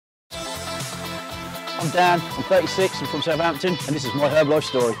I'm Dan, I'm 36, I'm from Southampton, and this is my Herbalife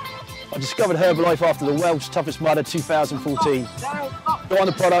story. I discovered Herbalife after the World's Toughest Mudder 2014. Got on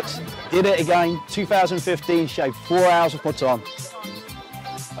the products, did it again, 2015, shaved 4 hours of my time.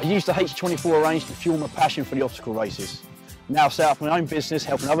 I used the H24 range to fuel my passion for the obstacle races. Now set up my own business,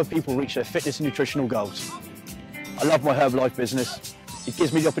 helping other people reach their fitness and nutritional goals. I love my Herbalife business. It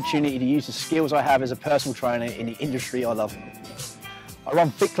gives me the opportunity to use the skills I have as a personal trainer in the industry I love. I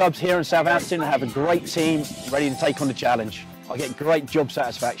run fit clubs here in Southampton and have a great team ready to take on the challenge. I get great job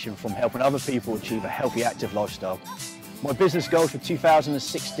satisfaction from helping other people achieve a healthy, active lifestyle. My business goals for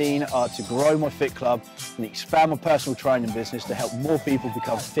 2016 are to grow my fit club and expand my personal training business to help more people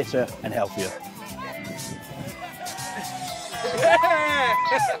become fitter and healthier.